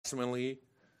approximately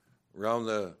around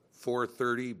the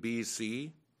 430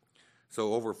 BC,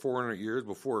 so over 400 years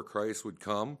before Christ would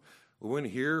come. We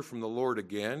wouldn't hear from the Lord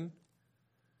again,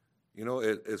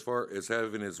 as far as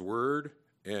having his word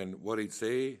and what he'd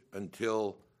say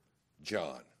until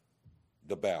John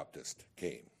the Baptist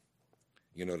came,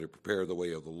 to prepare the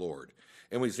way of the Lord.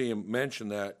 And we see him mention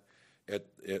that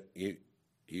he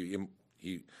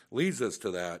leads us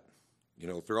to that,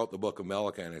 throughout the book of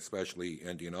Malachi, and especially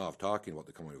ending off talking about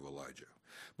the coming of Elijah.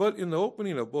 But in the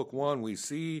opening of book 1, we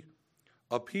see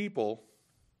a people,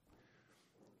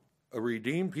 a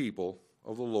redeemed people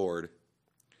of the Lord,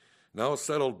 now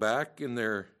settled back in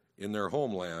their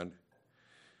homeland,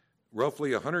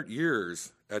 roughly 100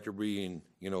 years after being,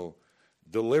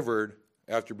 delivered,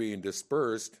 after being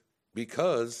dispersed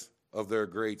because of their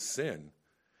great sin,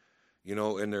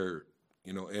 and their,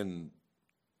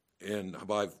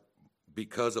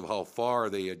 because of how far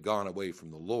they had gone away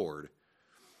from the Lord.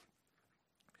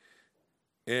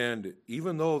 And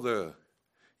even though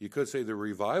you could say the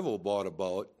revival brought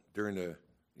about during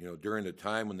the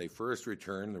time when they first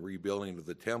returned, the rebuilding of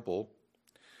the temple,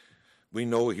 we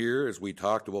know here, as we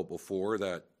talked about before,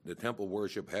 that the temple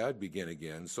worship had begun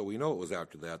again. So we know it was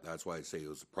after that. That's why I say it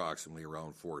was approximately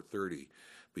around 430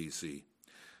 BC.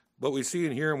 But we see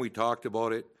in here, and we talked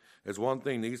about it, as one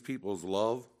thing, these people's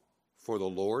love for the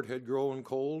Lord had grown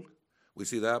cold. We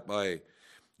see that by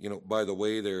the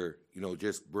way they're,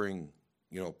 just bring,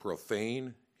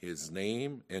 profane his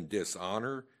name and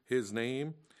dishonor his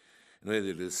name. And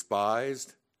they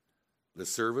despised the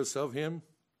service of him.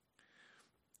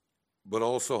 But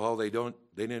also how they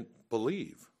didn't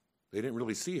believe. They didn't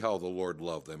really see how the Lord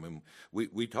loved them. And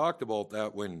we talked about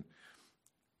that when,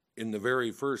 in the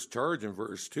very first charge in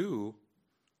verse 2,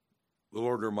 the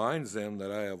Lord reminds them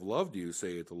that I have loved you,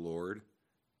 saith the Lord.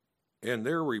 And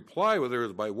their reply, whether it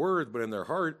was by words, but in their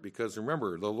heart, because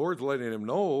remember, the Lord's letting them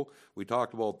know, we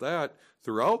talked about that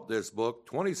throughout this book,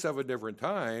 27 different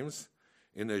times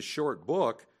in this short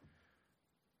book.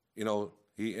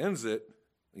 He ends it,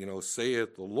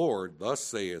 saith the Lord, thus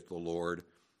saith the Lord.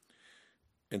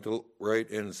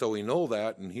 And so we know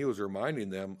that, and he was reminding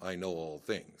them, I know all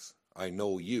things. I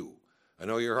know you. I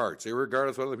know your hearts,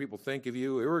 irregardless what other people think of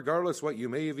you, irregardless what you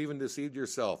may have even deceived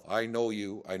yourself. I know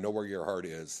you. I know where your heart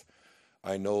is.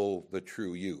 I know the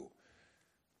true you.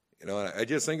 And I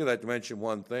just think of that to mention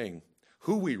one thing.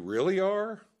 Who we really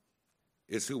are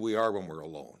is who we are when we're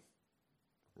alone,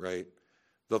 right?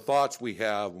 The thoughts we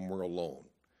have when we're alone,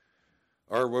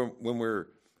 or when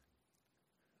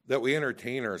that we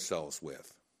entertain ourselves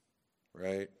with,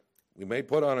 right? We may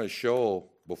put on a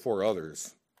show before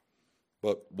others,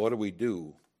 but what do we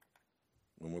do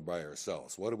when we're by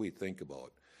ourselves? What do we think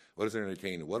about? What is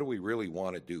entertaining? What do we really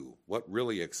want to do? What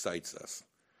really excites us?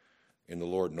 And the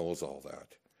Lord knows all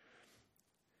that.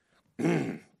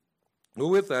 Well,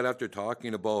 with that, after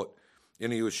talking about,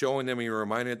 and he was showing them, he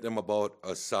reminded them about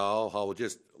a sow, how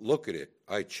just look at it.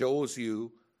 I chose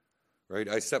you, right?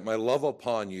 I set my love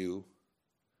upon you.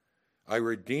 I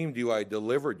redeemed you. I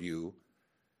delivered you.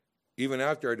 Even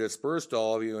after I dispersed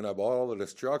all of you and I brought all the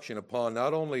destruction upon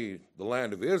not only the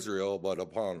land of Israel, but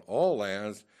upon all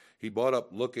lands, he brought up,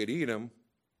 look at Edom,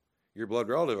 your blood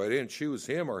relative. I didn't choose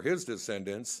him or his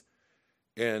descendants,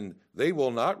 and they will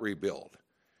not rebuild.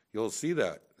 You'll see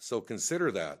that. So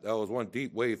consider that. That was one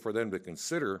deep way for them to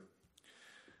consider.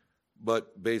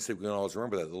 But basically, always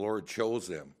remember that the Lord chose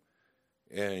them,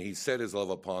 and he set his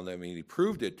love upon them, and he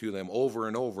proved it to them over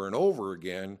and over and over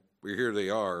again. But here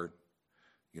they are,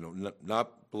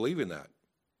 not believing that,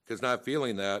 because not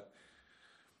feeling that.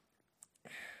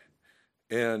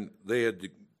 And they had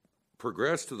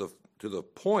progressed to the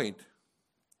point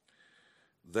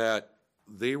that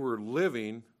they were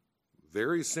living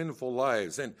very sinful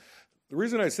lives. And the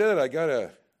reason I said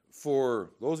it,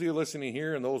 for those of you listening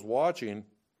here and those watching,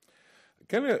 I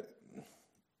kind of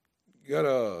got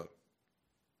to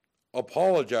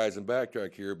apologize and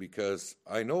backtrack here, because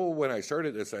I know when I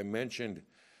started this, I mentioned,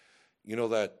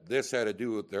 that this had to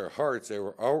do with their hearts. They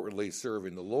were outwardly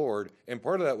serving the Lord, and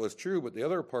part of that was true, but the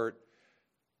other part,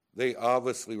 they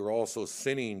obviously were also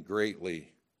sinning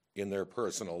greatly in their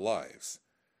personal lives.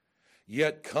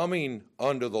 Yet coming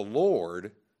unto the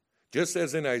Lord, just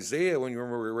as in Isaiah, when you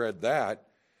remember we read that,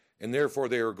 and therefore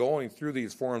they were going through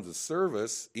these forms of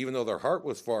service, even though their heart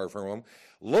was far from him,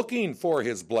 looking for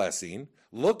his blessing,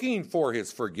 looking for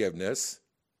his forgiveness,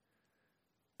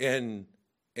 and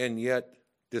yet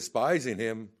despising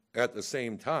him at the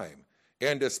same time,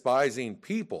 and despising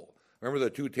people. Remember the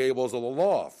two tables of the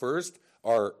law. First,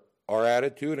 our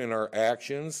attitude and our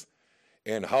actions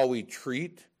and how we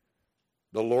treat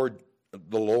the Lord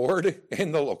the Lord,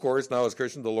 and of course now as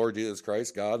Christians, the Lord Jesus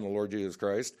Christ, God and the Lord Jesus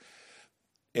Christ,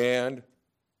 and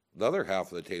the other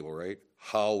half of the table, right?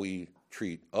 How we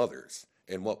treat others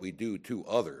and what we do to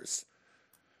others.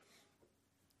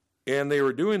 And they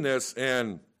were doing this,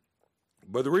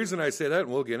 but the reason I say that,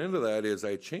 and we'll get into that, is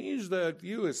I changed that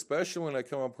view, especially when I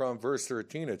come upon verse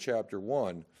 13 of chapter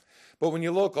 1. But when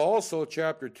you look also,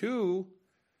 chapter 2,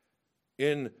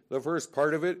 in the first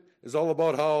part of it, is all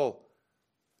about how,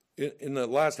 in the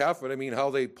last half of it,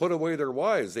 how they put away their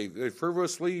wives. They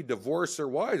frivolously divorce their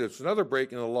wives. It's another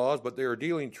breaking of the laws, but they are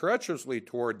dealing treacherously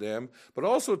toward them, but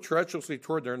also treacherously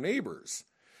toward their neighbors.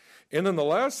 And then the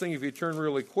last thing, if you turn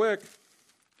really quick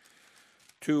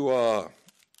to,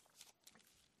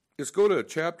 let's go to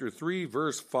chapter 3,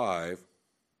 verse 5.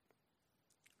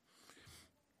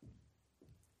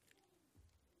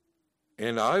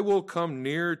 And I will come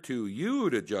near to you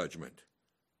to judgment,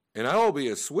 and I will be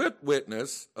a swift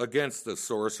witness against the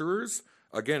sorcerers,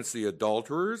 against the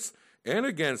adulterers, and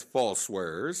against false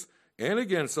swearers, and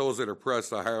against those that oppress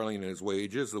the hireling in his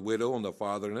wages, the widow and the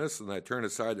fatherless, and that turn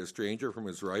aside the stranger from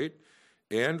his right,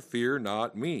 and fear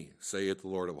not me, saith the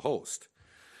Lord of hosts.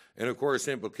 And of course,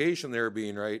 the implication there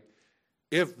being, right,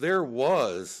 if there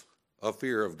was a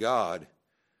fear of God,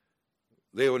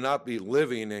 they would not be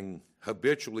living and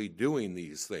habitually doing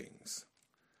these things,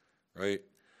 right?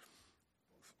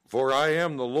 For I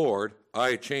am the Lord,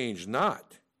 I change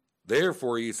not.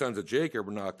 Therefore, ye sons of Jacob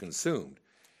are not consumed.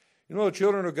 You know, the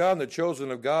children of God and the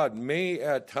chosen of God may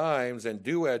at times and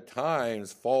do at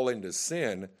times fall into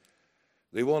sin.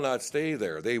 They will not stay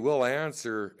there. They will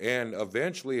answer, and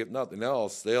eventually, if nothing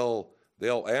else, they'll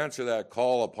answer that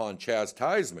call upon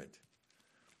chastisement.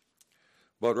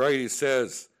 But right, he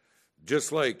says,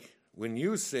 just like when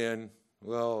you sin,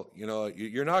 well, you know,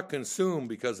 you're not consumed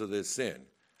because of this sin,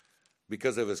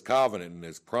 because of his covenant and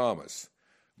his promise.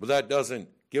 But that doesn't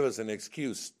give us an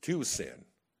excuse to sin,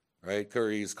 right?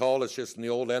 Because he's called us just in the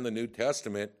Old and the New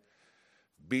Testament,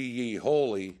 be ye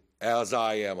holy as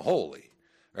I am holy,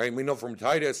 right? We know from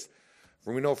Titus,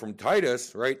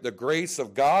 right, the grace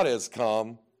of God has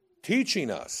come teaching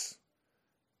us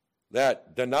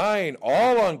that denying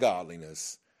all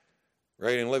ungodliness,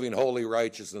 right, and living holy,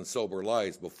 righteous, and sober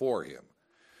lives before him.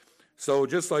 So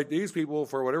just like these people,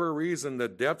 for whatever reason, the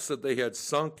depths that they had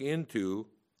sunk into,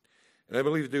 and I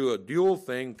believe do a dual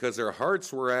thing because their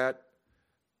hearts were at,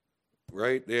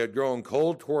 right, they had grown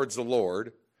cold towards the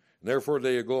Lord, and therefore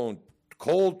they had grown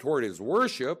cold toward his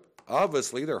worship.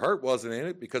 Obviously, their heart wasn't in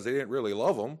it because they didn't really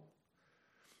love him.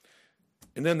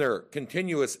 And then their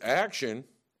continuous action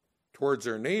towards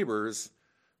their neighbors,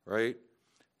 right,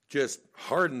 just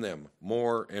harden them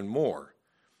more and more.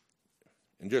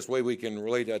 And just the way we can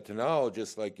relate that to now,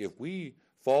 just like if we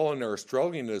fall into or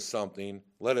struggling into something,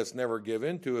 let us never give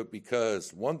into it,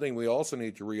 because one thing we also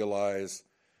need to realize,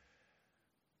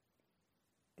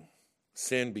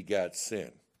 sin begets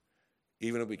sin.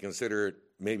 Even if we consider it,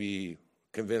 maybe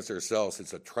convince ourselves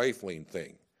it's a trifling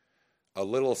thing, a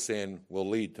little sin will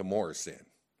lead to more sin.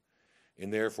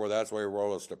 And therefore, that's why he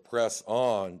wrote us to press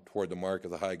on toward the mark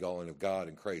of the high calling of God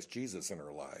in Christ Jesus in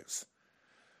our lives,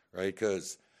 right?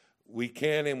 Because we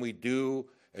can and we do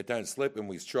at times slip and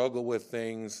we struggle with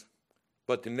things,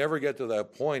 but to never get to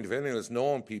that point, if anyone has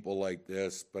known people like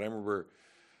this, but I remember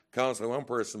counseling one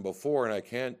person before, and I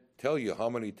can't tell you how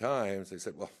many times they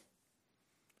said, well,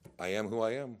 I am who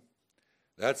I am.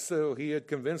 That's so he had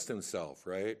convinced himself,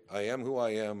 right? I am who I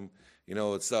am. You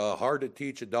know, it's hard to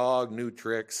teach a dog new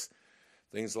tricks,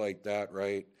 things like that,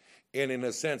 right? And in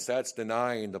a sense, that's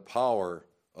denying the power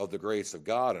of the grace of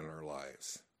God in our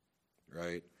lives,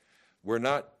 right? We're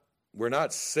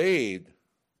not saved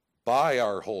by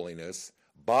our holiness,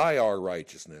 by our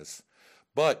righteousness,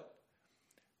 but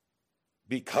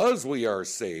because we are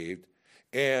saved,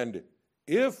 and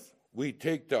if we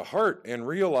take to heart and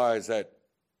realize that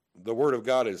the Word of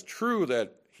God is true,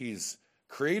 that He's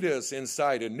created us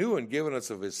inside anew and given us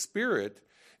of His Spirit,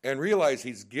 and realize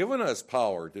He's given us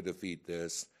power to defeat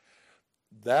this,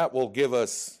 that will give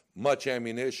us much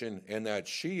ammunition and that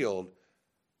shield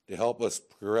to help us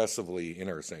progressively in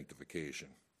our sanctification.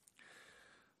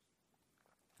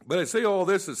 But I say all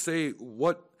this to say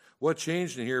what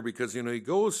changed in here, because, you know, he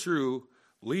goes through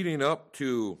leading up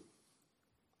to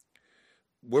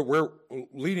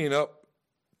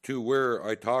where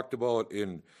I talked about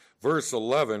in verse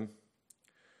 11,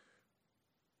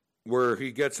 where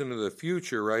he gets into the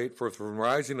future, right? For from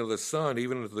rising of the sun,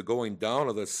 even unto the going down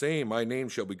of the same, my name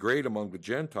shall be great among the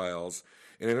Gentiles,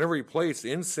 and in every place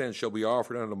incense shall be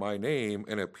offered unto my name,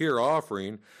 and a pure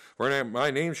offering, for my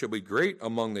name shall be great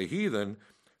among the heathen,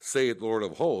 saith the Lord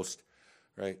of hosts,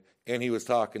 right? And he was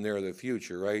talking there of the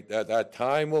future, right? That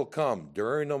time will come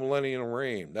during the millennial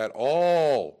reign that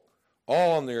all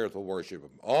on the earth will worship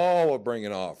him. All will bring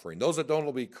an offering. Those that don't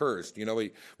will be cursed. You know,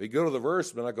 we go to the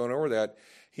verse, but not going over that.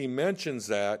 He mentions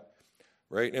that,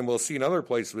 right? And we'll see in other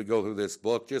places we go through this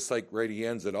book, just like right he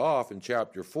ends it off in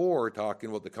chapter 4, talking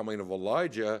about the coming of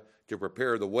Elijah to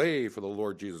prepare the way for the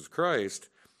Lord Jesus Christ.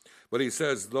 But he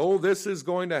says, though this is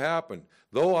going to happen,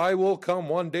 though I will come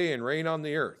one day and reign on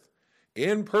the earth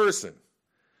in person,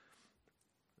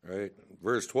 right?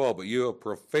 Verse 12, but you have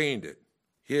profaned it,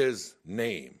 his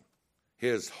name,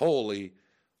 his holy,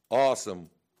 awesome,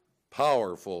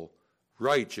 powerful,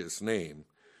 righteous name.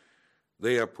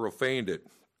 They have profaned it.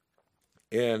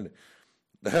 And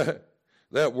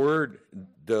that word,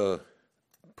 the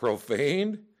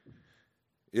profaned,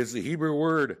 is the Hebrew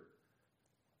word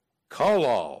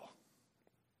kalal.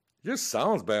 Just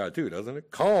sounds bad too, doesn't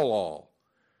it? Kalal.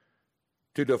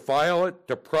 To defile it,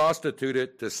 to prostitute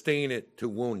it, to stain it, to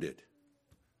wound it.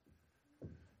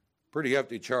 Pretty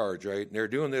hefty charge, right? And they're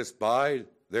doing this by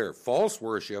their false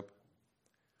worship,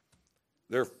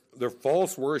 their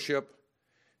false worship,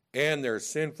 and their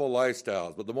sinful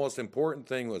lifestyles. But the most important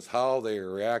thing was how they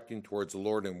are acting towards the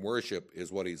Lord in worship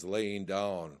is what he's laying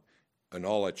down in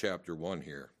all of chapter 1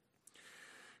 here.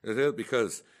 It is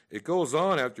because it goes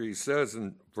on after he says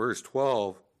in verse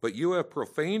 12, but you have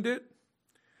profaned it,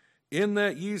 in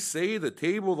that ye say the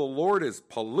table of the Lord is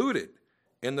polluted,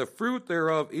 and the fruit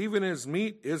thereof, even his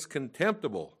meat, is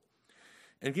contemptible.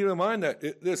 And keep in mind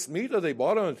that this meat that they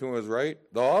bought unto him was right.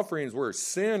 The offerings were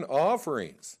sin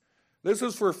offerings. This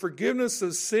was for forgiveness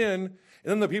of sin,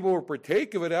 and then the people will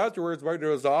partake of it afterwards, right? It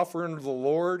was offering to the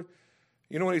Lord.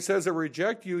 You know, when he says I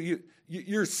reject you,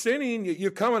 you're sinning.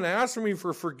 You come and ask me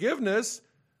for forgiveness,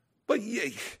 but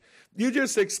you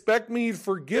just expect me to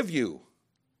forgive you.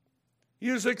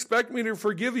 You just expect me to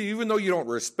forgive you, even though you don't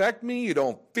respect me, you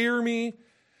don't fear me.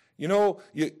 You know,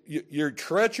 you're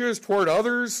treacherous toward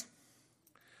others.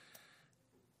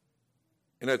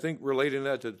 And I think relating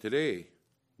that to today,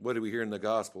 what do we hear in the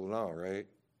gospel now, right?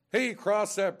 Hey,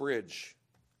 cross that bridge.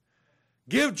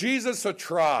 Give Jesus a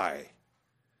try.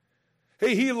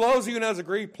 Hey, he loves you and has a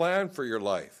great plan for your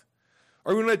life.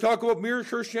 Or when I talk about mere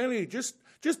Christianity, just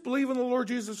believe in the Lord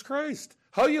Jesus Christ.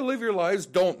 How you live your lives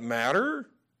don't matter.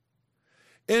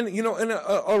 And, you know, and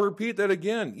I'll repeat that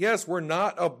again. Yes, we're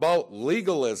not about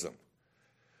legalism.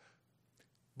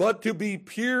 But to be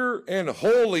pure and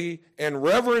holy and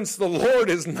reverence the Lord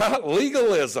is not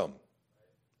legalism.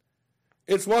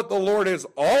 It's what the Lord has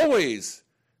always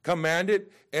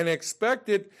commanded and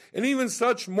expected, and even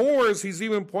such more as he's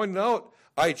even pointed out.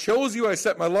 I chose you, I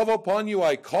set my love upon you,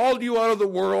 I called you out of the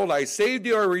world, I saved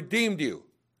you, I redeemed you.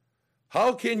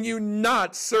 How can you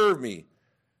not serve me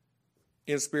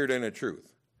in spirit and in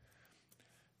truth?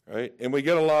 Right? And we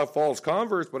get a lot of false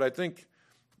converts, but I think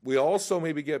we also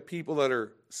maybe get people that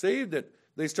are saved that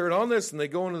they start on this and they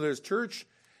go into this church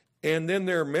and then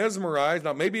they're mesmerized.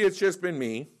 Now, maybe it's just been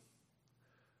me,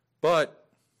 but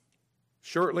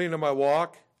shortly into my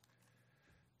walk,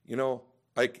 you know,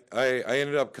 I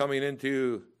ended up coming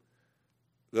into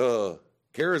the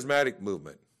charismatic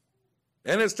movement.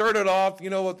 And it started off, you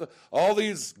know, with all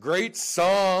these great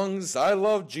songs, I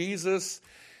love Jesus,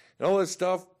 and all this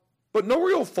stuff, but no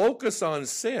real focus on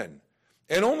sin,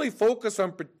 and only focus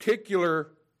on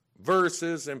particular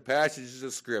verses and passages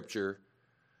of Scripture.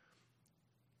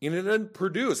 And it didn't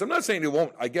produce. I'm not saying it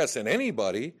won't, I guess, in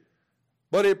anybody,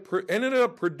 but it ended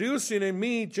up producing in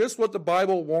me just what the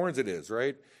Bible warns it is,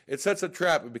 right? It sets a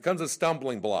trap. It becomes a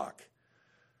stumbling block,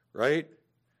 right?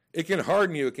 It can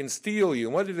harden you. It can steal you.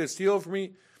 And what did it steal from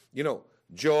me? You know,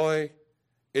 joy.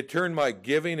 It turned my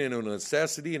giving into a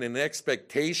necessity and an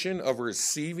expectation of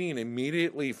receiving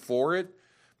immediately for it.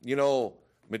 You know,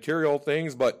 material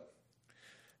things, but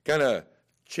kind of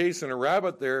chasing a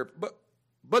rabbit there.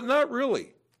 But not really.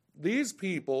 These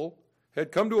people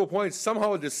had come to a point,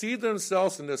 somehow deceived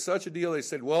themselves into such a deal. They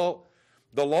said, well,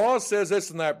 the law says this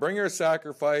and that. Bring your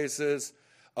sacrifices.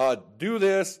 Do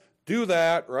this, do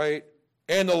that, right?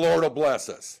 And the Lord will bless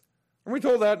us. And we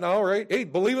told that now, right? Hey,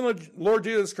 believe in the Lord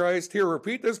Jesus Christ. Here,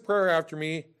 repeat this prayer after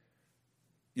me.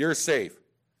 You're safe.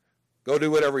 Go do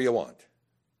whatever you want.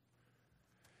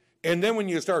 And then when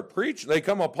you start preaching, they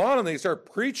come upon and they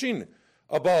start preaching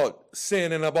about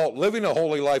sin and about living a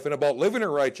holy life and about living a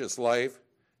righteous life.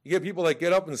 You get people that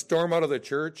get up and storm out of the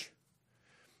church.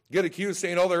 Get accused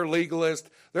saying, oh, they're legalist.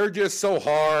 They're just so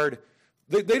hard.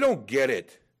 They don't get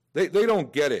it. They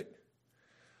don't get it.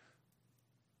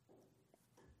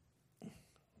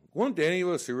 Wouldn't any of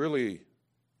us who really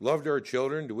loved our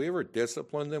children, do we ever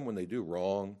discipline them when they do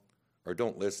wrong or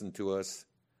don't listen to us?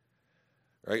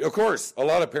 right? Of course, a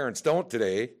lot of parents don't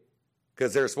today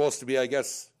because they're supposed to be, I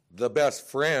guess, the best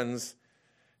friends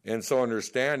and so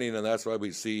understanding, and that's why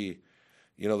we see,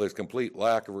 this complete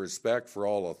lack of respect for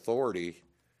all authority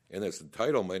and this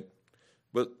entitlement.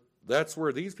 But that's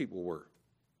where these people were.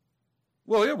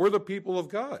 Well, yeah, we're the people of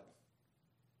God.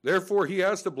 Therefore, he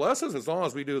has to bless us as long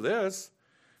as we do this.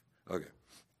 Okay.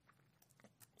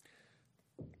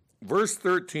 Verse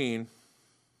 13,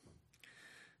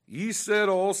 ye said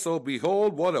also,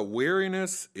 behold, what a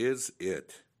weariness is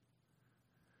it.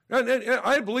 And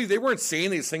I believe they weren't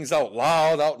saying these things out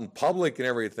loud, out in public and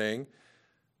everything.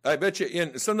 I bet you,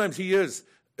 and sometimes he is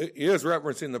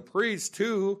referencing the priests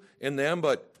too in them,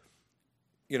 but,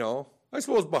 I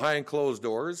suppose behind closed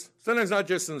doors. Sometimes not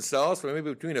just themselves, but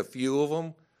maybe between a few of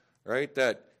them, right?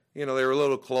 That, they were a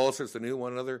little closer, so they knew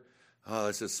one another. Oh,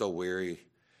 this is so weary,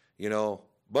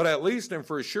 But at least and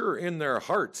for sure in their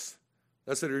hearts,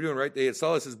 that's what they're doing, right? They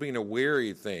saw this as being a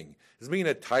weary thing, as being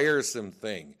a tiresome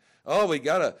thing. Oh, we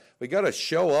gotta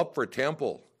show up for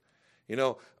temple,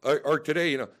 or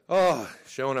today,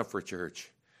 showing up for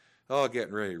church. Oh,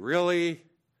 getting ready, really,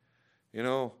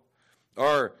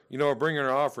 or bringing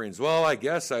our offerings. Well, I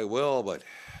guess I will, but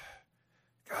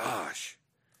gosh,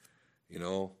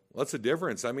 what's the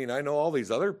difference? I mean, I know all these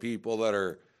other people that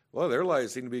are, well, their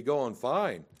lives seem to be going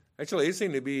fine. Actually, they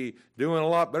seem to be doing a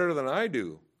lot better than I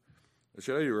do.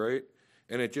 Should I do, right?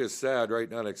 And it's just sad, right?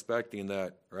 Not expecting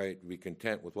that, right? To be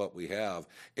content with what we have.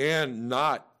 And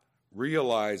not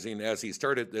realizing, as he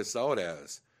started this out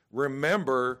as,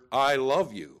 remember, I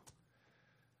love you.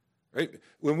 Right?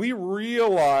 When we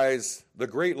realize the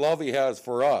great love he has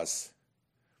for us,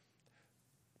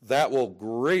 that will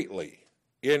greatly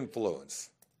influence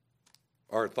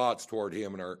our thoughts toward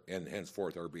him and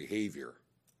henceforth our behavior.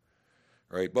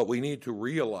 Right? But we need to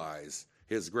realize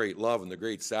his great love and the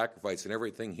great sacrifice and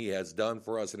everything he has done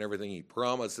for us and everything he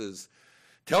promises,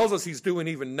 tells us he's doing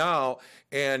even now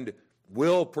and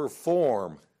will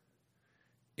perform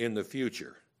in the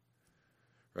future.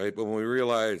 Right? But when we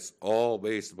realize all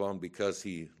based upon because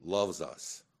he loves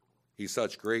us, he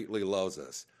such greatly loves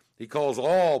us. He calls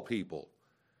all people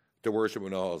to worship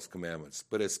in all his commandments,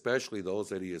 but especially those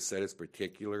that he has set his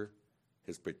particular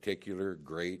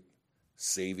great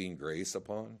saving grace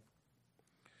upon.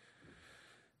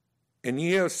 And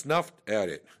ye have snuffed at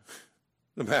it.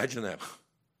 Imagine that.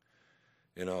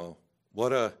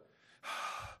 What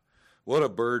a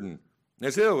burden. And I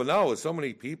say, well, now with so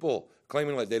many people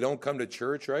claiming like they don't come to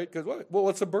church, right? Because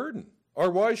what's a burden?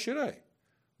 Or why should I?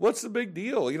 What's the big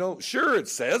deal? Sure, it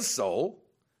says so,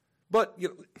 but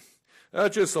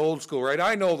that's just old school, right?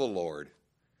 I know the Lord.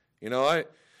 I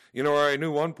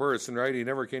knew one person, right? He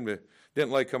never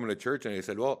didn't like coming to church, and he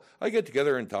said, well, I get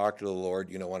together and talk to the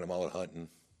Lord, when I'm out hunting.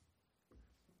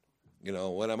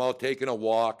 When I'm out taking a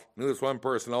walk. I knew this one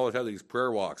person always had these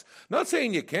prayer walks. Not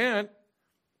saying you can't,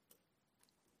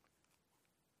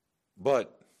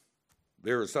 but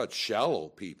they're such shallow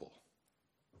people.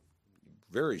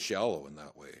 Very shallow in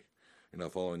that way.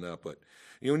 Following that. But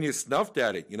when you snuffed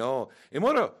at it, and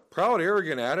what a proud,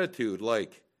 arrogant attitude,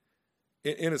 like,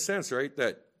 in a sense, right,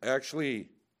 that actually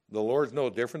the Lord's no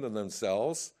different than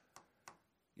themselves.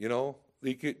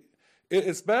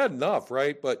 It's bad enough,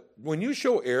 right? But when you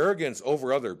show arrogance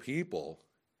over other people,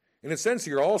 in a sense,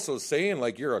 you're also saying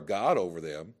like you're a God over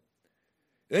them.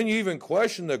 Then you even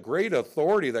question the great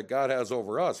authority that God has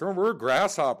over us. Remember, we're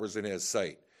grasshoppers in his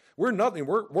sight. We're nothing.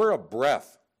 We're a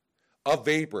breath, a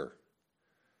vapor.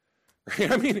 Right?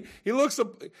 I mean, he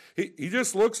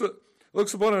just looks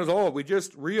upon us all. We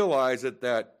just realize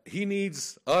that he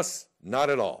needs us not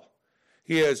at all.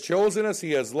 He has chosen us,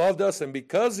 he has loved us, and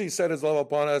because he set his love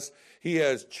upon us, he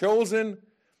has chosen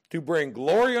to bring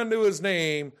glory unto his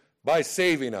name by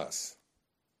saving us.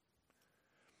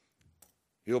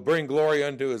 He'll bring glory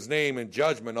unto his name in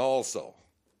judgment also.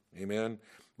 Amen.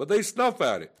 But they snuff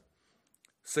at it,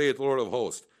 saith the Lord of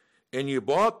hosts. And you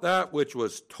bought that which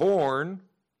was torn,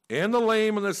 and the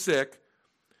lame and the sick.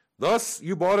 Thus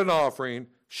you bought an offering.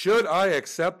 Should I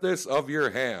accept this of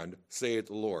your hand, saith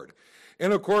the Lord.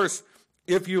 And of course,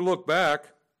 if you look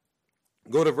back,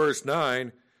 go to verse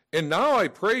 9, and now I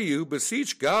pray you,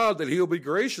 beseech God that he'll be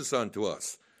gracious unto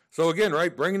us. So again,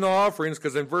 right, bringing the offerings,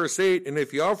 because in verse 8, and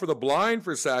if you offer the blind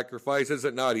for sacrifice, is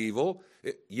it not evil?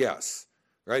 Yes,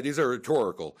 right, these are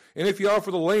rhetorical. And if you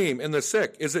offer the lame and the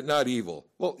sick, is it not evil?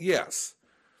 Well, yes.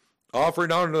 Offer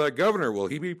it unto thy governor, will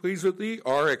he be pleased with thee,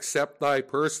 or accept thy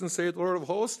person, saith the Lord of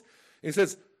hosts? And he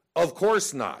says, of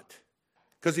course not.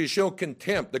 Because you show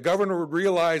contempt. The governor would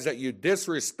realize that you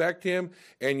disrespect him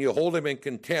and you hold him in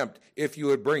contempt if you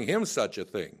would bring him such a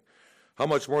thing. how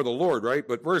much more the Lord, right?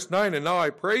 But verse 9, and now I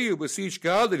pray you, beseech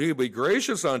God that he be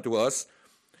gracious unto us.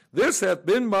 This hath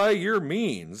been by your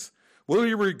means. Will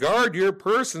you regard your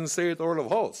person, saith the Lord of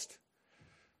hosts?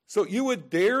 So you would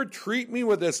dare treat me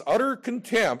with this utter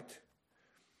contempt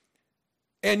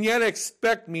and yet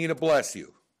expect me to bless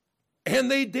you.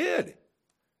 And they did.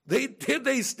 They did.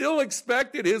 They still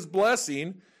expected his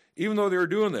blessing, even though they were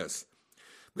doing this.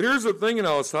 But here's the thing, and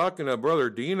I was talking to Brother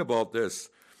Dean about this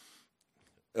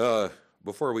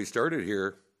before we started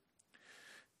here.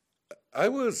 I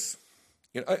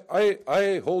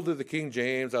hold to the King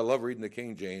James. I love reading the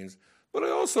King James. But I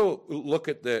also look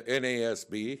at the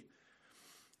NASB.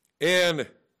 And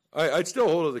I'd still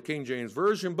hold to the King James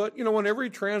Version. But, when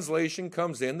every translation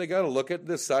comes in, they got to look at and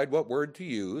decide what word to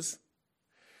use.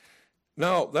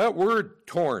 Now, that word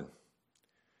torn,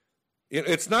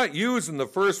 it's not used in the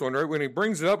first one, right? When he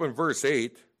brings it up in verse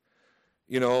 8,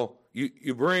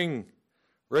 you bring,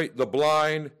 right, the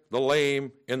blind, the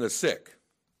lame, and the sick,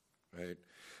 right?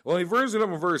 Well, he brings it up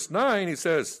in verse 9, he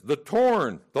says, the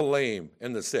torn, the lame,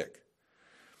 and the sick.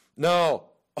 Now,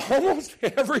 almost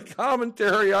every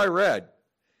commentary I read,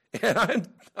 and I'm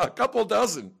a couple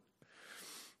dozen,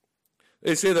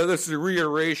 they say that this is a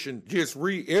reiteration, just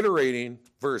reiterating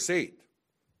verse 8.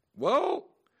 Well,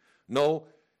 no,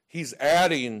 he's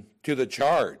adding to the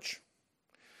charge.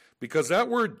 Because that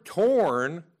word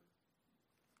torn,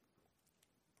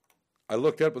 I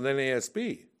looked up in the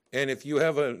NASB. And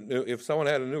if someone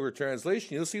had a newer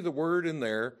translation, you'll see the word in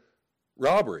there,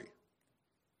 robbery.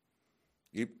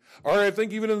 Or I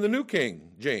think even in the New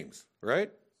King James, right?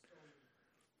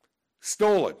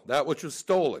 Stolen, that which was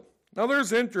stolen. Now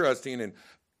there's interesting, and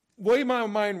way my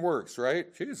mind works,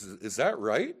 right? Jeez, is that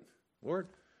right, Lord?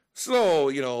 So,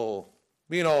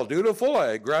 being all dutiful,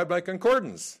 I grabbed my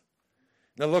concordance.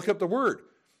 Now look up the word.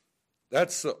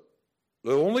 That's the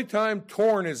only time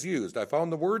torn is used. I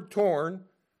found the word torn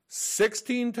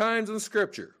 16 times in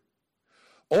Scripture.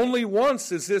 Only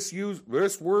once is this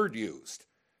word used.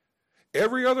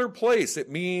 Every other place it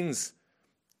means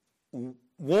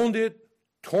wounded,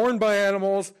 torn by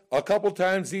animals, a couple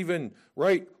times even,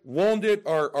 right, wounded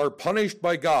or punished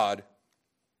by God.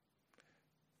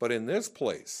 But in this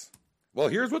place, well,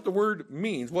 here's what the word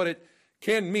means, what it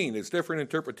can mean. It's different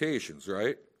interpretations,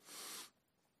 right?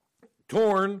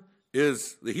 Torn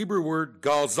is the Hebrew word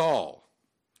gazal,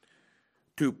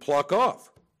 to pluck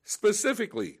off,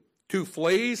 specifically, to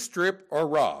flay, strip, or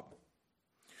rob.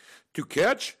 To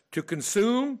catch, to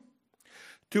consume,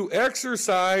 to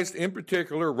exercise, in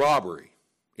particular, robbery,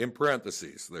 in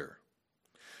parentheses there.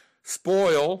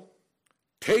 Spoil,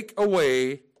 take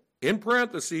away, in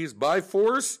parentheses, by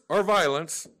force or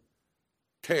violence,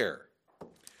 tear.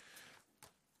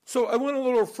 So I went a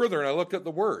little further and I looked at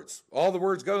the words. All the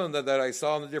words that I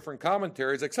saw in the different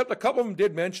commentaries, except a couple of them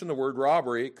did mention the word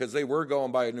robbery because they were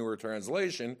going by a newer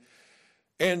translation.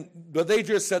 But they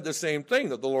just said the same thing,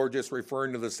 that the Lord just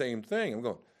referring to the same thing. I'm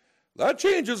going, that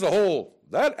changes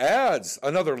that adds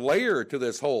another layer to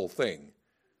this whole thing.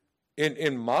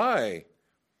 In my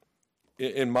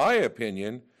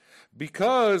opinion,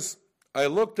 because I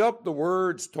looked up the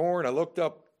words torn, I looked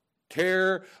up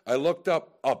tear, I looked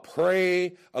up a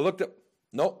prey,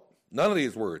 nope, none of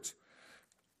these words.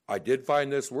 I did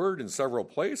find this word in several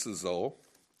places though.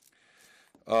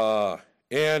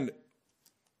 And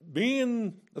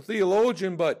being a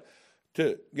theologian, but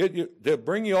to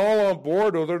bring you all on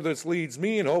board, whether this leads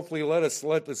me, and hopefully let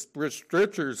the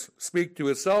Scriptures speak to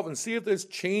itself and see if this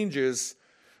changes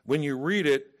when you read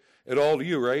it at all to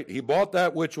you, right? He bought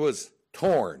that which was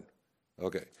torn.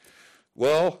 Okay.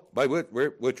 Well, by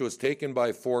which was taken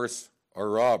by force or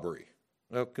robbery.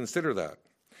 Now consider that.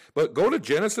 But go to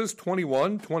Genesis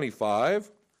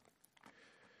 21:25.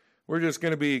 We're just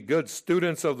going to be good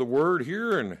students of the word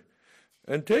here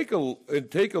and take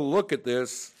a look at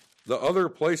this, the other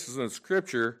places in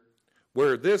Scripture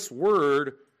where this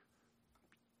word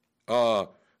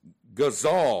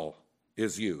gazal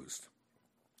is used.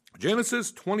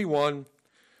 Genesis 21,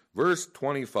 verse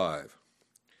 25.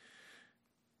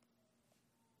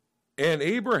 And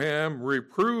Abraham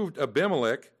reproved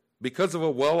Abimelech because of a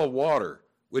well of water,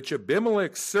 which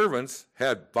Abimelech's servants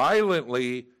had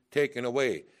violently taken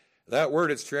away. That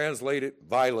word is translated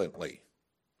violently.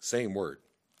 Same word.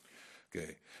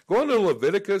 Okay. Go on to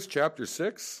Leviticus chapter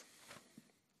 6.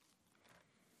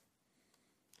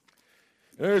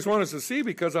 And I just want us to see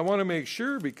because I want to make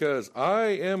sure, because I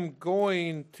am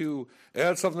going to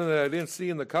add something that I didn't see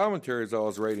in the commentaries I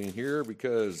was writing here,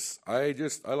 because I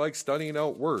like studying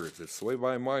out words. It's the way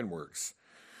my mind works.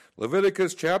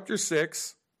 Leviticus chapter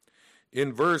 6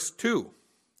 in verse 2.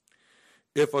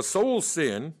 If a soul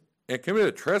sin and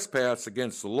committeth trespass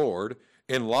against the Lord,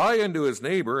 and lie unto his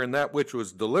neighbor in that which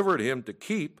was delivered him to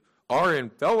keep, or in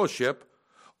fellowship,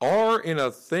 or in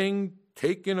a thing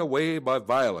taken away by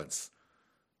violence,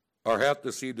 or hath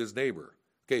deceived his neighbor.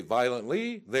 Okay,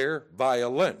 violently, there,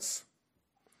 violence.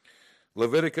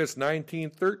 Leviticus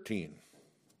 19:13.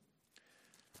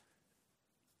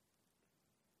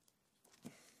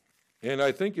 And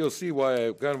I think you'll see why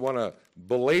I kind of want to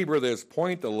belabor this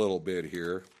point a little bit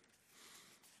here.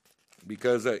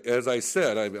 Because, as I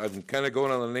said, I'm kind of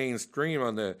going on the mainstream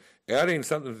on the adding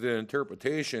something to the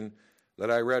interpretation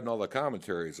that I read in all the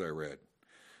commentaries I read.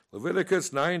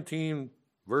 Leviticus 19,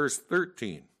 verse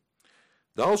 13.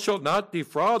 Thou shalt not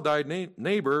defraud thy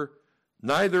neighbor,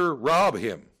 neither rob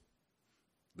him.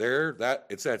 There,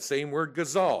 it's that same word,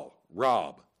 gazal,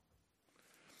 rob.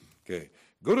 Okay,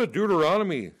 go to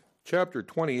Deuteronomy chapter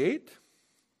 28.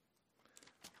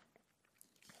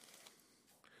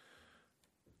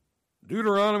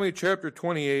 Deuteronomy chapter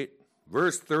 28,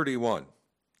 verse 31.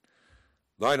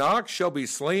 Thine ox shall be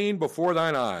slain before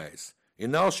thine eyes,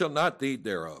 and thou shalt not eat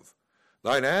thereof.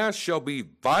 Thine ass shall be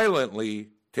violently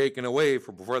taken away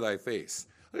from before thy face.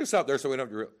 Let me stop there so we don't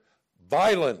have to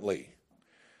violently.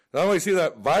 Now we see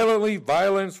that violently,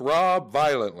 violence, rob,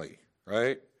 violently,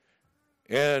 right?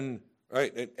 And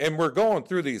we're going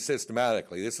through these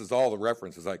systematically. This is all the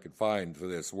references I could find for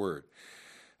this word.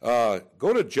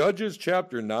 Go to Judges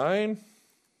chapter 9.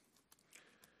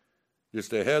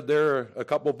 Just ahead there, a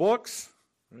couple books.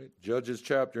 Right? Judges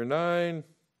chapter 9.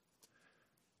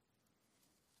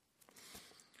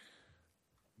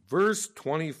 Verse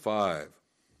 25.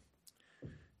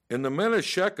 And the men of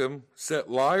Shechem set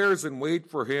liars in wait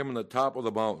for him in the top of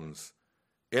the mountains,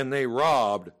 and they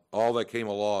robbed all that came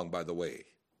along by the way.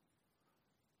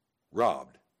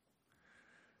 Robbed.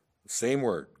 Same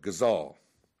word, gazal.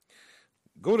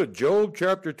 Go to Job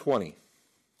chapter 20.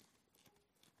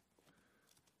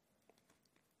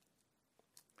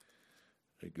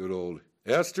 A good old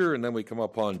Esther, and then we come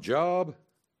upon Job.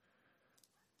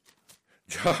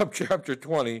 Job chapter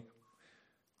 20,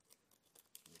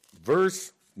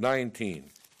 verse 19.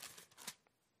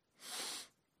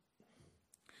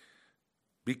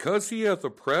 Because he hath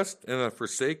oppressed and hath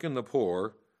forsaken the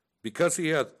poor, because he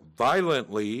hath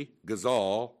violently,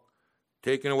 gazal,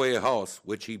 taken away a house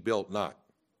which he built not.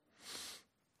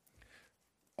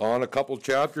 On a couple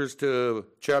chapters to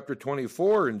chapter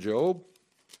 24 in Job.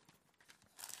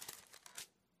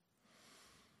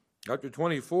 Chapter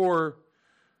 24,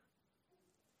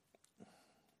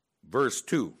 verse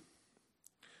 2.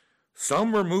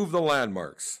 Some remove the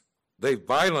landmarks. They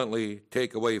violently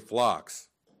take away flocks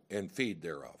and feed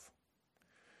thereof.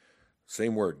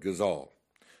 Same word, gazal.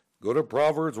 Go to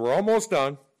Proverbs. We're almost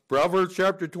done. Proverbs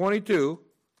chapter 22.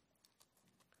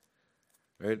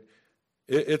 Right?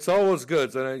 It's always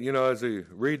good, as we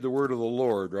read the word of the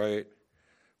Lord, right?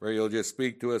 Where He'll just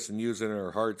speak to us and use it in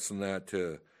our hearts and that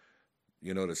to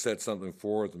set something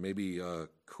forth and maybe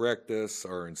correct us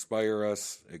or inspire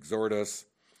us, exhort us.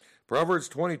 Proverbs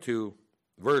 22,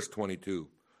 verse 22.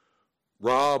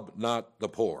 Rob not the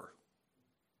poor.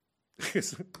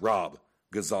 Rob,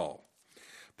 gazal.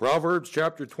 Proverbs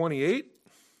chapter 28.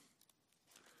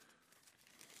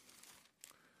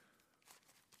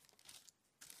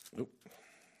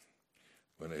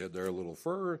 Went ahead there a little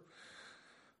further.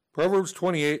 Proverbs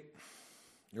 28,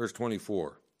 verse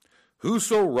 24.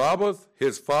 Whoso robbeth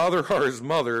his father or his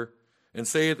mother, and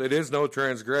saith it is no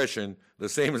transgression, the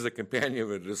same as the companion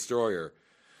of a destroyer.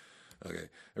 Okay,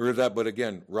 I read that, but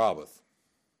again, robbeth,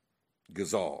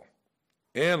 gazal.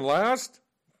 And last,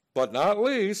 but not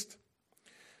least,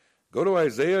 go to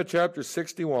Isaiah chapter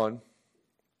 61.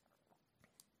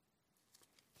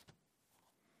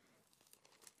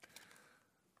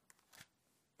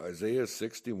 Isaiah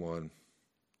 61.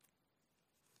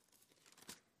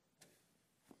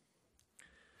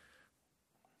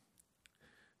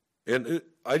 And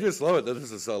I just love it that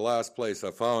this is the last place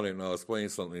I found it, and I'll explain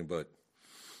something, but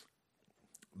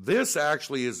this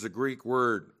actually is the Greek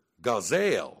word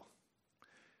gazelle,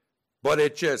 but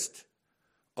it's just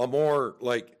a more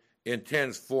like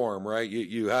intense form, right?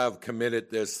 You have committed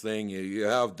this thing, you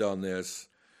have done this,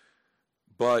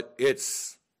 but it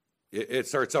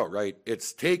starts out, right?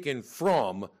 It's taken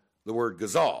from the word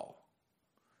gazal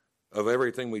of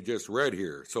everything we just read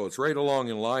here. So it's right along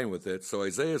in line with it. So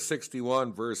Isaiah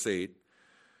 61, verse 8,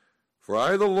 for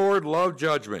I, the Lord, love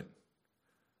judgment.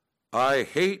 I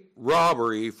hate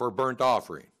robbery for burnt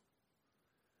offering.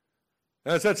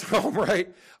 That's home,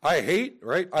 right? I hate,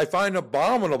 right? I find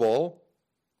abominable.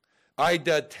 I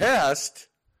detest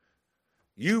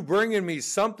you bringing me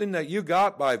something that you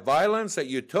got by violence, that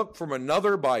you took from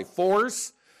another by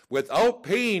force, without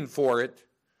paying for it,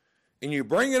 and you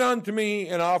bring it unto me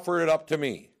and offer it up to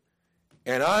me,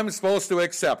 and I'm supposed to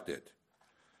accept it,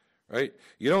 right?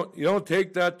 You don't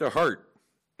take that to heart.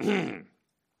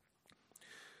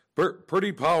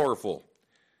 Pretty powerful.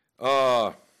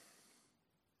 I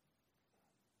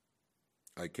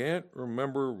can't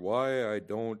remember why I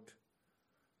don't.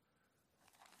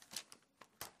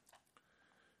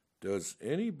 Does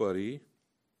anybody?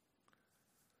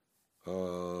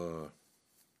 I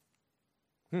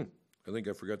think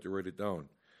I forgot to write it down.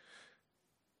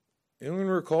 Anyone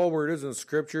recall where it is in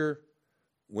Scripture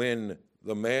when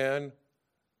the man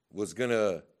was going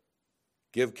to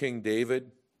give King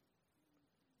David,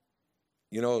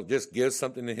 just give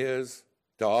something to his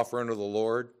to offer unto the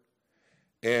Lord?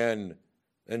 And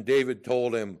David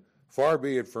told him, far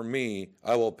be it from me,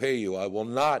 I will pay you. I will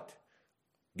not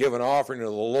give an offering to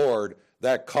the Lord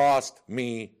that cost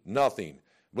me nothing.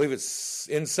 I believe it's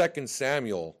in 2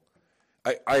 Samuel.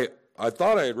 I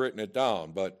thought I had written it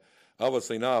down, but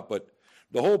obviously not. But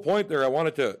the whole point there,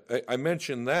 I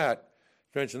mentioned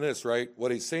this, right?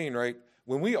 What he's saying, right?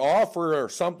 When we offer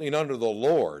something unto the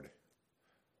Lord,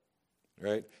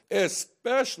 right?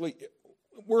 Especially,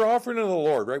 we're offering to the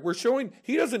Lord, right? We're showing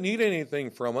he doesn't need anything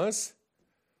from us.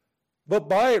 But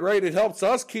by it, right, it helps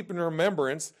us keep in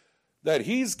remembrance that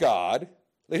he's God,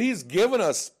 that he's given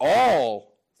us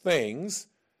all things.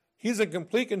 He's in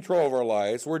complete control of our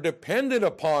lives. We're dependent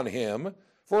upon him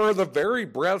for the very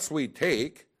breaths we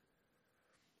take.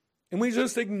 And we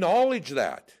just acknowledge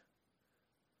that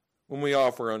when we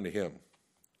offer unto him.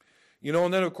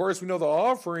 And then, of course, we know the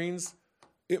offerings.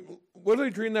 What are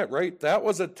they treating that, right? That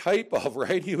was a type of,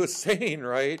 right? He was saying,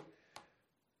 right?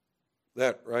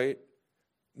 That, right?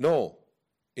 No.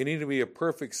 It needed to be a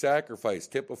perfect sacrifice,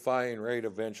 typifying, right,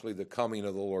 eventually the coming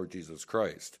of the Lord Jesus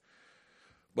Christ.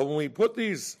 But when we put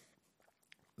these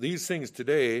things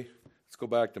today, let's go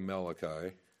back to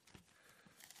Malachi.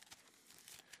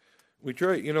 We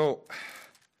try,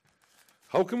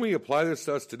 how can we apply this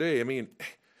to us today? I mean,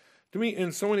 to me,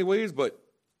 in so many ways, but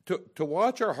to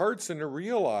watch our hearts and to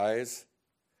realize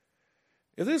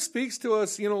if this speaks to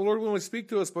us, Lord will speak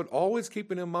to us, but always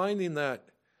keeping in mind that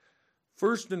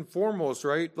first and foremost,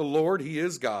 right, the Lord, he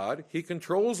is God. He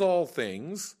controls all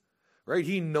things, right?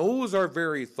 He knows our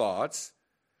very thoughts.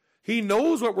 He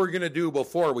knows what we're going to do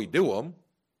before we do them,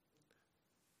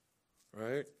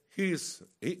 right?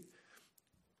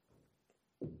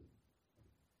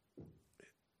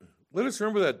 Let us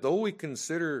remember that though we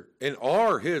consider and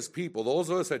are his people, those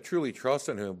of us that truly trust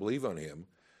in him and believe on him,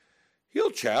 he'll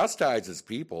chastise his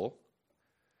people,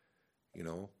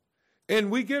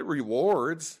 and we get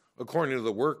rewards according to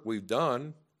the work we've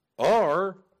done,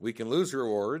 or we can lose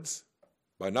rewards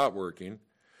by not working,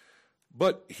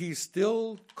 but he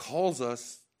still calls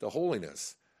us to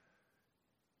holiness.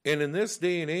 And in this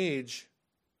day and age,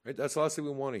 right, that's the last thing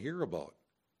we want to hear about.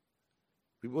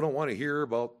 People don't want to hear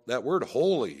about that word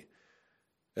holy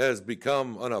has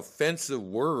become an offensive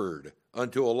word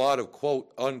unto a lot of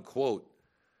quote unquote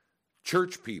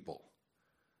church people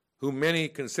who many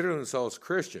consider themselves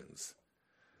Christians,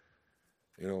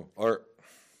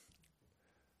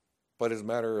 but as a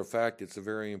matter of fact, it's a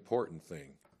very important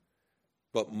thing.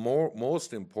 But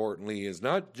most importantly is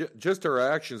not just our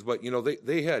actions, but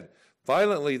they had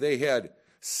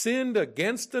sinned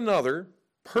against another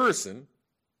person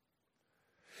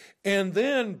and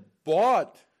then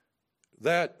bought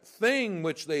that thing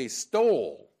which they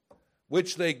stole,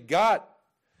 which they got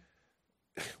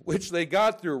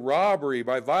through robbery,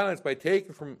 by violence, by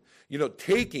taking from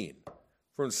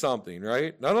something,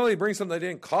 right? Not only bring something that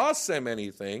didn't cost them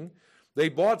anything, they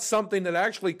bought something that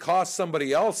actually cost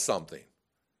somebody else something.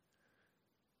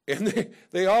 And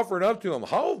they offered up to him.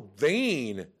 How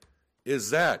vain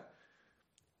is that?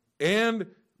 And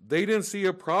they didn't see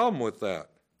a problem with that.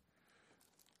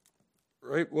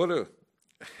 Right?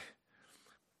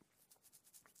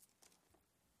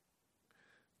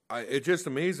 It's just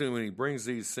amazing when he brings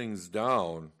these things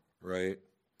down, right?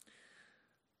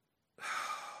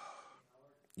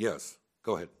 Yes,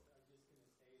 go ahead.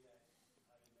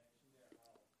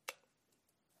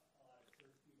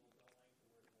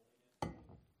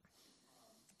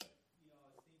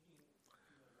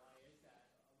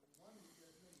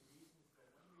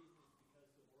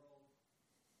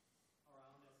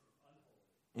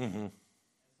 Mm-hmm. And so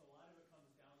a lot of it comes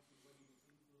down to what are you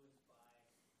influenced by,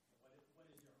 and what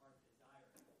is your heart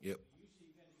desiring. Yep.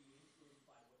 Usually you're going to be influenced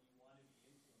by what you want to be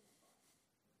influenced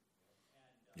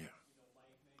by. And Yeah.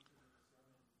 Mike mentioned in the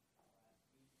sermon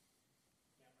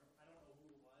last week, I don't know who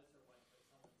it was or what, but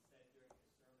someone said during the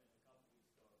sermon a couple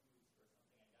weeks ago, a few weeks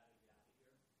ago, something,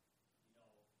 I got to get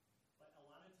out of here. But a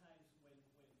lot of times when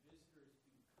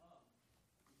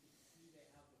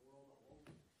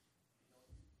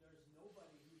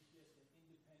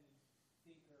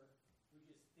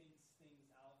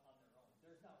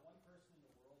there's not one person in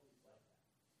the world who's like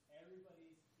that.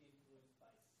 Everybody's influenced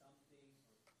by something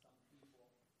or some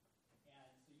people, and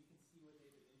so you can see what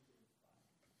they've been influenced by.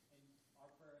 And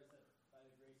our prayer is that by the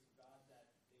grace of God that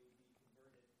they would be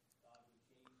converted, God would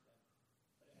change them.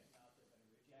 But if not, they're going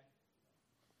to reject it.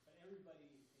 But everybody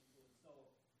is influenced. So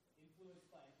influenced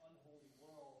by an unholy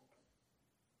world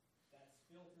that's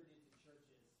filtered into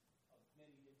churches of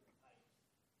many different types.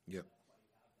 Yep. That's why you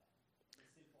have that. The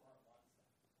sinful heart wants that.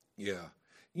 Yeah.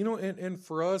 You know, and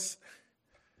for us,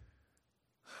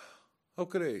 how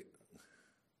could I?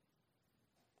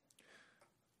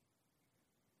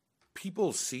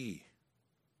 People see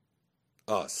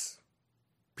us.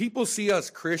 People see us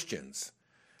Christians.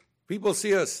 People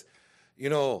see us,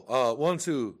 ones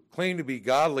who claim to be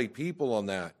godly people on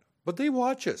that. But they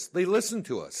watch us. They listen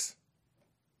to us.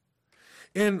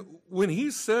 And when he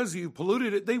says you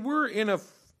polluted it, they were in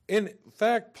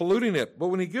fact polluting it. But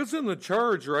when he gives them the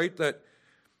charge, right, that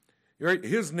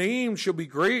his name shall be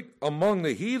great among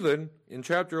the heathen in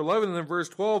chapter 11 and then verse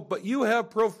 12, but you have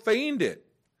profaned it.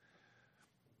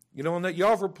 And that you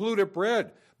offer polluted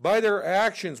bread. By their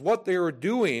actions, what they are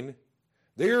doing,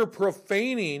 they are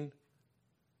profaning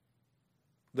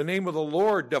the name of the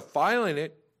Lord, defiling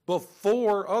it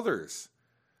before others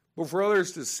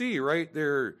to see, right?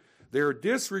 They're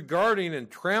disregarding and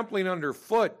trampling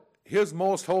underfoot his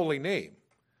most holy name.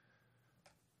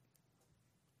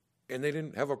 And they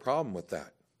didn't have a problem with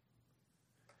that.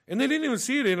 And they didn't even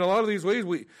see it in a lot of these ways.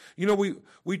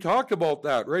 We talked about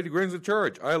that, right? He brings the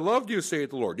charge. I loved you, saith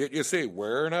the Lord. Yet you say,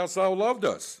 where and hast thou loved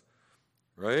us?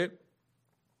 Right?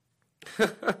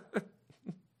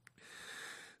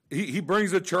 he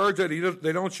brings the charge that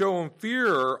they don't show him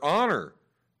fear or honor.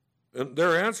 And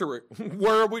their answer,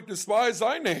 where have we despised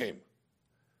thy name?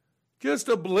 Just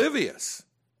oblivious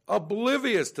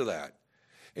to that.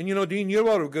 And Dean, you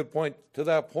brought a good point to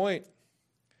that point.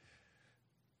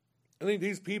 I think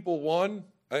these people,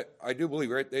 I do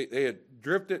believe, right, they had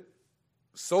drifted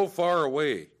so far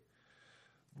away.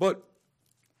 But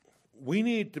we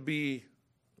need to be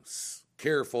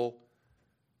careful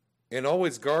and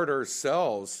always guard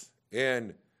ourselves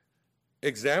and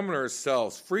examine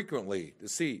ourselves frequently to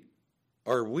see,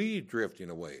 are we drifting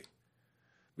away?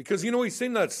 Because, we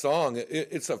sing that song.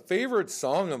 It's a favorite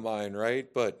song of mine, right?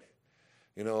 But,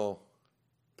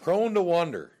 prone to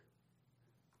wonder.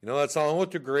 That song, Oh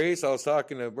to Grace, I was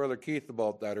talking to Brother Keith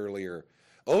about that earlier.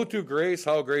 Oh to grace,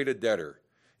 how great a debtor.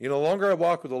 The longer I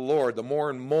walk with the Lord, the more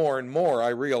and more I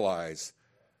realize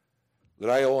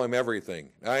that I owe him everything.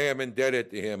 I am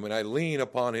indebted to him, and I lean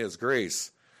upon his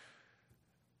grace.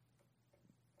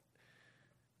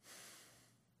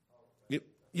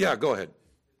 Yeah, go ahead.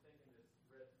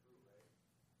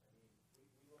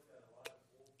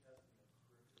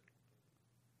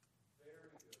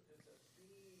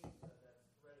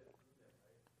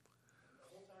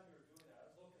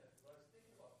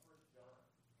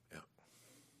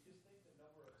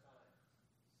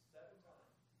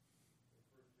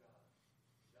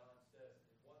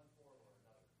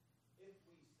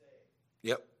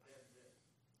 Yep.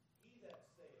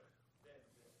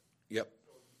 Yep.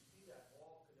 So you see that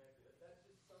all connected. That's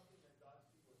just something that God's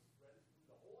people is threaded through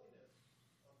the holiness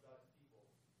of God's people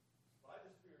by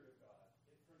the Spirit of God.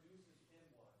 It produces in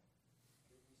one.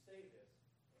 If we say this,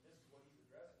 and this is what he's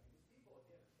addressing, these people,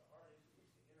 again, it's the heart issue,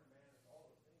 it's the inner man, and all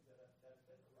those things that's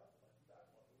been corrupted. Like you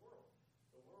talked about the world.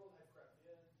 The world had crept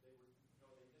in. They were,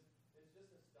 it's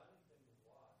just a stunning thing to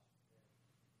watch. And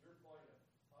your point of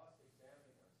us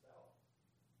examining ourselves,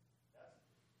 that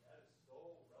is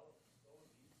so relevant, so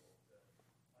needful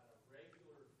on a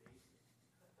regular basis.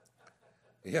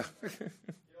 Yeah. We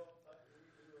were, our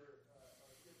kids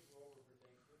were over for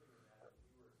Thanksgiving and that,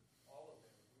 we were, all of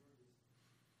them, we were just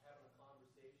having a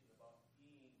conversation about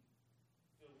being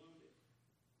diluted.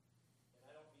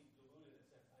 And I don't mean diluted in a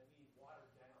sense, I mean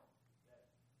watered down. That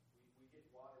we get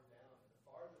watered down. And the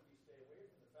farther we stay away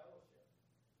from the fellowship,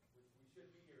 which we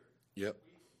should be here Yep.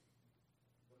 weekly,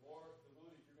 the more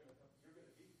diluted you're gonna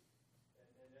be.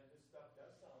 And then this stuff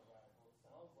does sound radical. It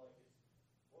sounds like it's,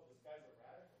 well, this guy's a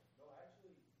radical. No,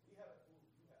 actually, we haven't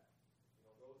moved you have.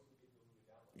 Those who get diluted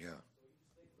down. Yeah. So you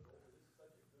just think of it over. This is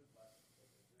such a good lesson,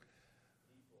 such a good,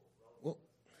 needful, relevant Well,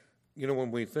 lesson.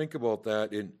 when we think about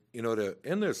that, and, to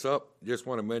end this up, just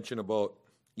want to mention about,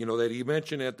 that he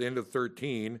mentioned at the end of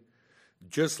 13,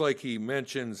 just like he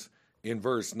mentions in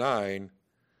verse 9,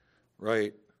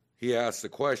 right? He asks the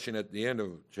question at the end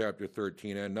of chapter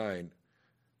 13 and 9,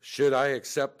 should I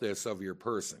accept this of your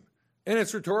person? And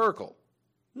it's rhetorical.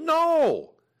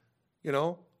 No!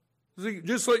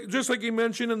 Just like he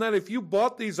mentioned in that if you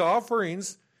bought these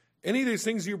offerings, any of these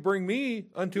things you bring me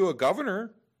unto a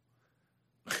governor,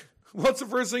 what's the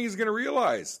first thing he's going to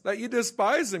realize? That you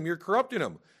despise him, you're corrupting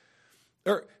him.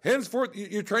 Or henceforth,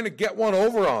 you're trying to get one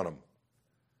over on him.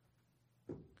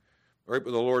 Right,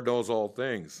 but the Lord knows all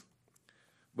things.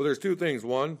 But there's two things.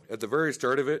 One, at the very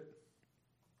start of it,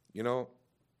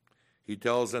 he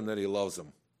tells them that he loves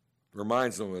them,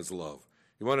 reminds them of his love.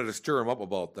 He wanted to stir him up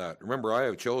about that. Remember, I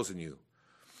have chosen you.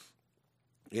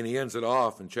 And he ends it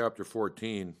off in chapter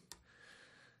 14.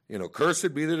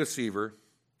 Cursed be the deceiver,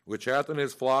 which hath in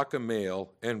his flock a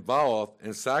male, and voweth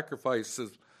and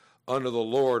sacrifices unto the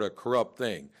Lord a corrupt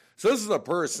thing. So this is a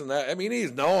person that,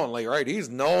 he's knowingly, right? He's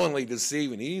knowingly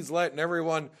deceiving. He's letting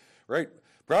everyone, right?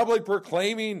 Probably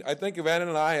proclaiming, I think of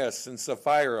Ananias and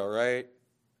Sapphira, right?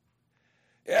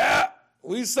 Yeah,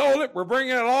 we sold it. We're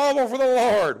bringing it all over the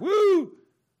Lord. Woo!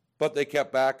 But they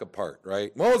kept back apart,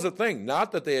 right? What was the thing?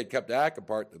 Not that they had kept back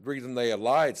apart. The reason they had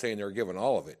lied, saying they were giving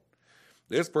all of it.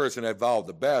 This person had vowed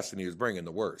the best, and he was bringing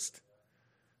the worst.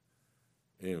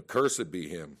 Cursed be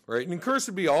him, right? And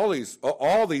cursed be all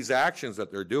these actions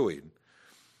that they're doing.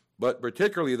 But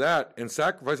particularly that, and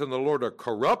sacrifice unto the Lord a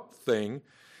corrupt thing.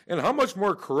 And how much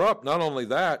more corrupt, not only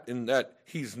that, in that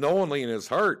he's knowingly in his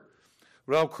heart,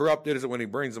 but how corrupt is it when he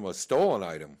brings them a stolen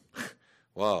item?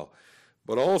 Wow.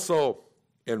 But also,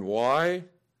 and why?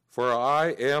 For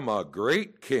I am a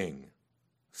great king,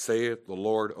 saith the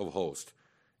Lord of hosts,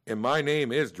 and my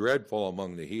name is dreadful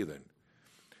among the heathen.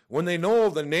 When they know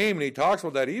of the name, and he talks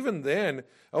about that, even then,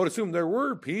 I would assume there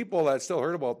were people that still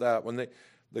heard about that when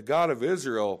the God of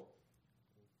Israel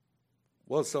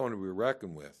was someone to be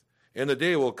reckoned with. And the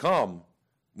day will come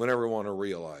when everyone will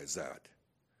realize that.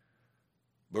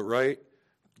 But right,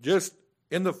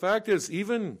 and the fact is,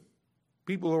 even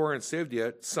people who aren't saved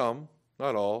yet, some,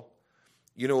 not all,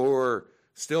 who are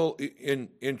still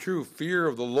in true fear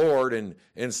of the Lord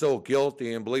and so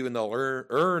guilty and believing they'll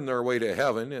earn their way to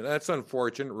heaven, and that's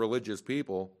unfortunate, religious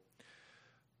people.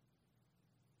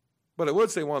 But I would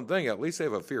say one thing, at least they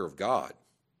have a fear of God.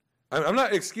 I'm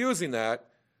not excusing that,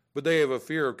 but they have a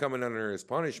fear of coming under his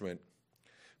punishment,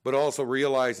 but also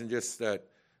realizing just that,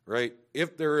 right,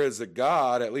 if there is a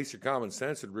God, at least your common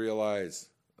sense would realize,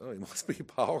 he must be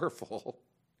powerful,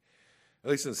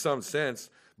 at least in some sense.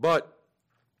 But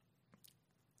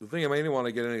the thing I mainly want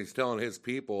to get in, he's telling his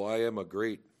people, I am a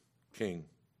great king.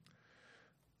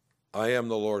 I am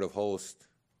the Lord of hosts.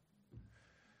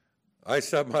 I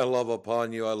set my love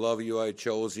upon you. I love you. I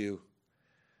chose you.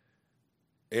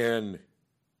 And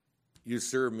you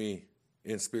serve me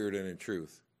in spirit and in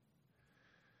truth.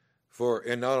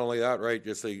 And not only that, right,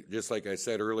 just like I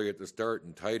said earlier at the start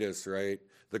in Titus, right,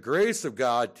 the grace of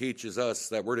God teaches us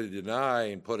that we're to deny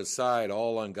and put aside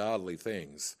all ungodly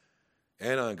things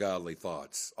and ungodly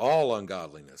thoughts, all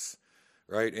ungodliness,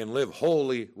 right, and live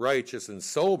holy, righteous, and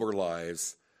sober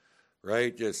lives,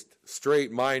 right, just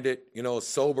straight-minded,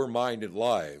 sober-minded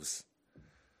lives,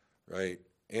 right,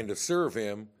 and to serve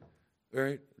him,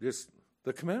 right, just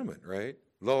the commandment, right,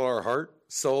 with all our heart,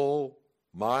 soul,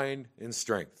 mind, and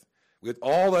strength. With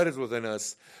all that is within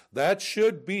us, that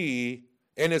should be,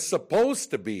 and is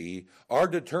supposed to be, our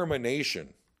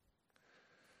determination,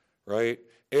 right?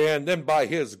 And then by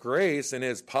his grace and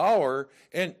his power,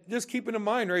 and just keeping in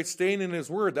mind, right, staying in his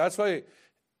word. That's why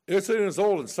it's in his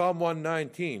old in Psalm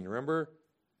 119, remember?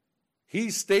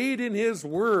 He stayed in his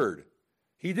word.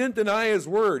 He didn't deny his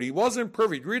word. He wasn't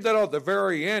perfect. Read that out at the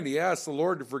very end. He asked the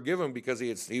Lord to forgive him because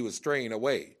he was straying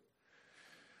away.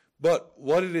 But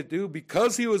what did it do?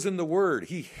 Because he was in the word,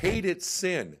 he hated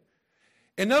sin.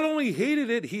 And not only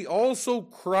hated it, he also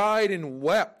cried and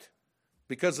wept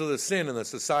because of the sin in the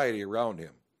society around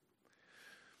him.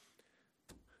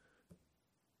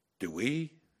 Do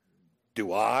we?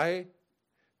 Do I?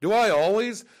 Do I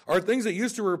always? Are things that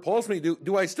used to repulse me,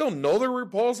 do I still know they're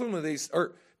repulsive?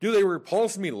 Or do they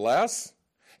repulse me less?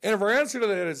 And if our answer to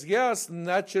that is yes, then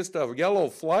that's just a yellow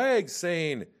flag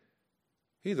saying,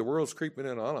 hey, the world's creeping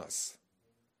in on us.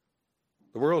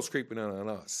 The world's creeping in on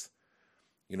us.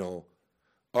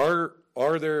 Are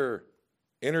there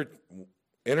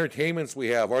entertainments we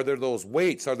have? Are there those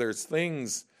weights? Are there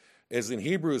things, as in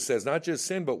Hebrews says, not just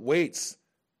sin, but weights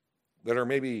that are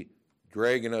maybe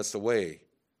dragging us away,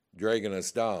 dragging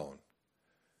us down,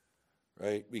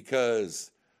 right?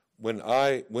 Because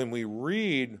when we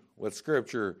read what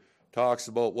Scripture talks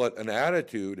about what an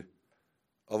attitude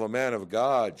of a man of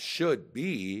God should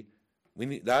be,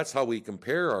 that's how we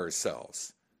compare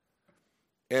ourselves.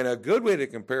 And a good way to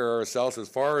compare ourselves as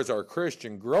far as our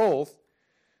Christian growth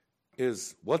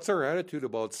is, what's our attitude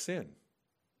about sin?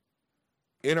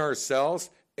 In ourselves,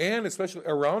 and especially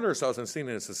around ourselves and seen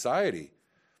in society.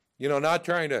 Not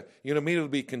trying to, immediately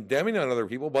be condemning on other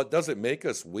people, but does it make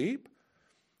us weep?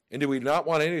 And do we not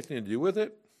want anything to do with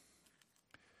it?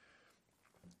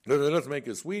 It doesn't make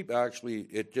us weep. Actually,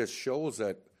 it just shows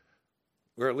that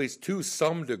we're at least to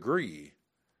some degree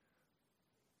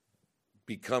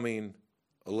becoming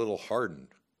a little hardened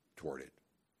toward it.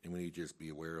 And we need to just be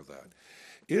aware of that.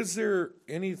 Is there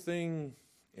anything,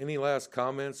 any last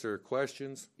comments or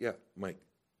questions? Yeah, Mike.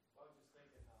 I was just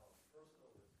thinking how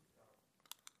personal this becomes.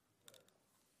 Because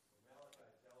when Malachi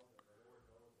tells them the Lord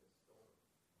knows his story,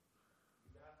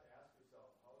 you have to ask yourself,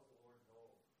 how does the Lord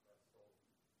know that story?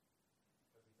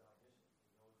 Because he's omniscient. He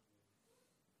knows you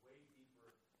way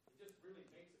deeper. It just really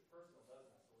makes it personal, doesn't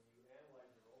it? So when you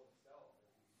analyze your own self,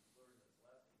 as you learn this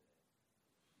lesson today,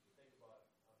 you think about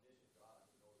omniscient God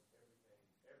who knows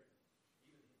everything,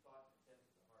 even the thought and intent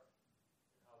of the heart,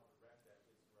 and how direct that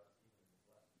is for us even in this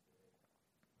lesson today.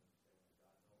 Understand what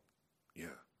God knows.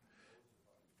 Yeah. He knows your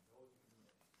heart. He knows your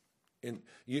intent. And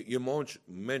you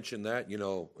mentioned that,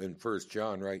 in 1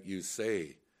 John, right? You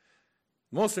say,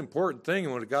 most important thing,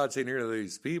 and what God's saying here to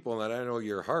these people, that I know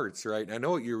your hearts, right? And I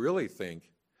know what you really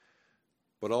think,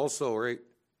 but also, right,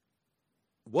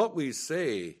 what we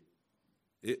say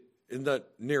is not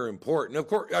near important. Of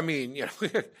course, I mean,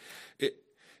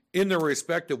 in the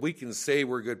respect of we can say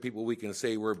we're good people, we can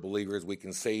say we're believers, we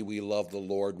can say we love the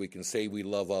Lord, we can say we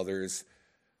love others,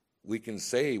 we can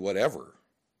say whatever.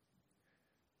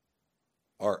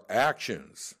 Our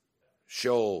actions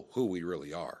show who we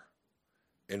really are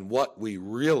and what we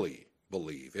really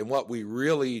believe and what we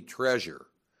really treasure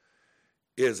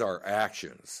is our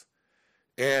actions.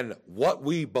 And what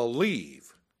we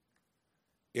believe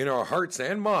in our hearts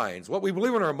and minds, what we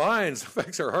believe in our minds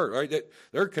affects our heart, right?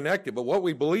 They're connected, but what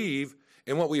we believe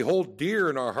and what we hold dear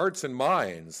in our hearts and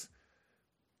minds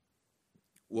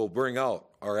will bring out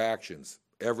our actions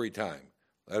every time.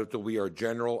 That will be our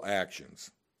general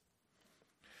actions.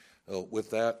 With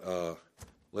that,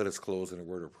 let us close in a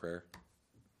word of prayer.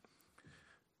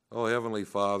 Oh, Heavenly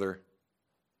Father,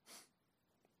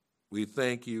 we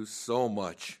thank you so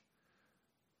much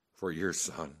for your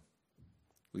Son.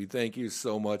 We thank you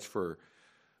so much for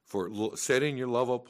setting your love upon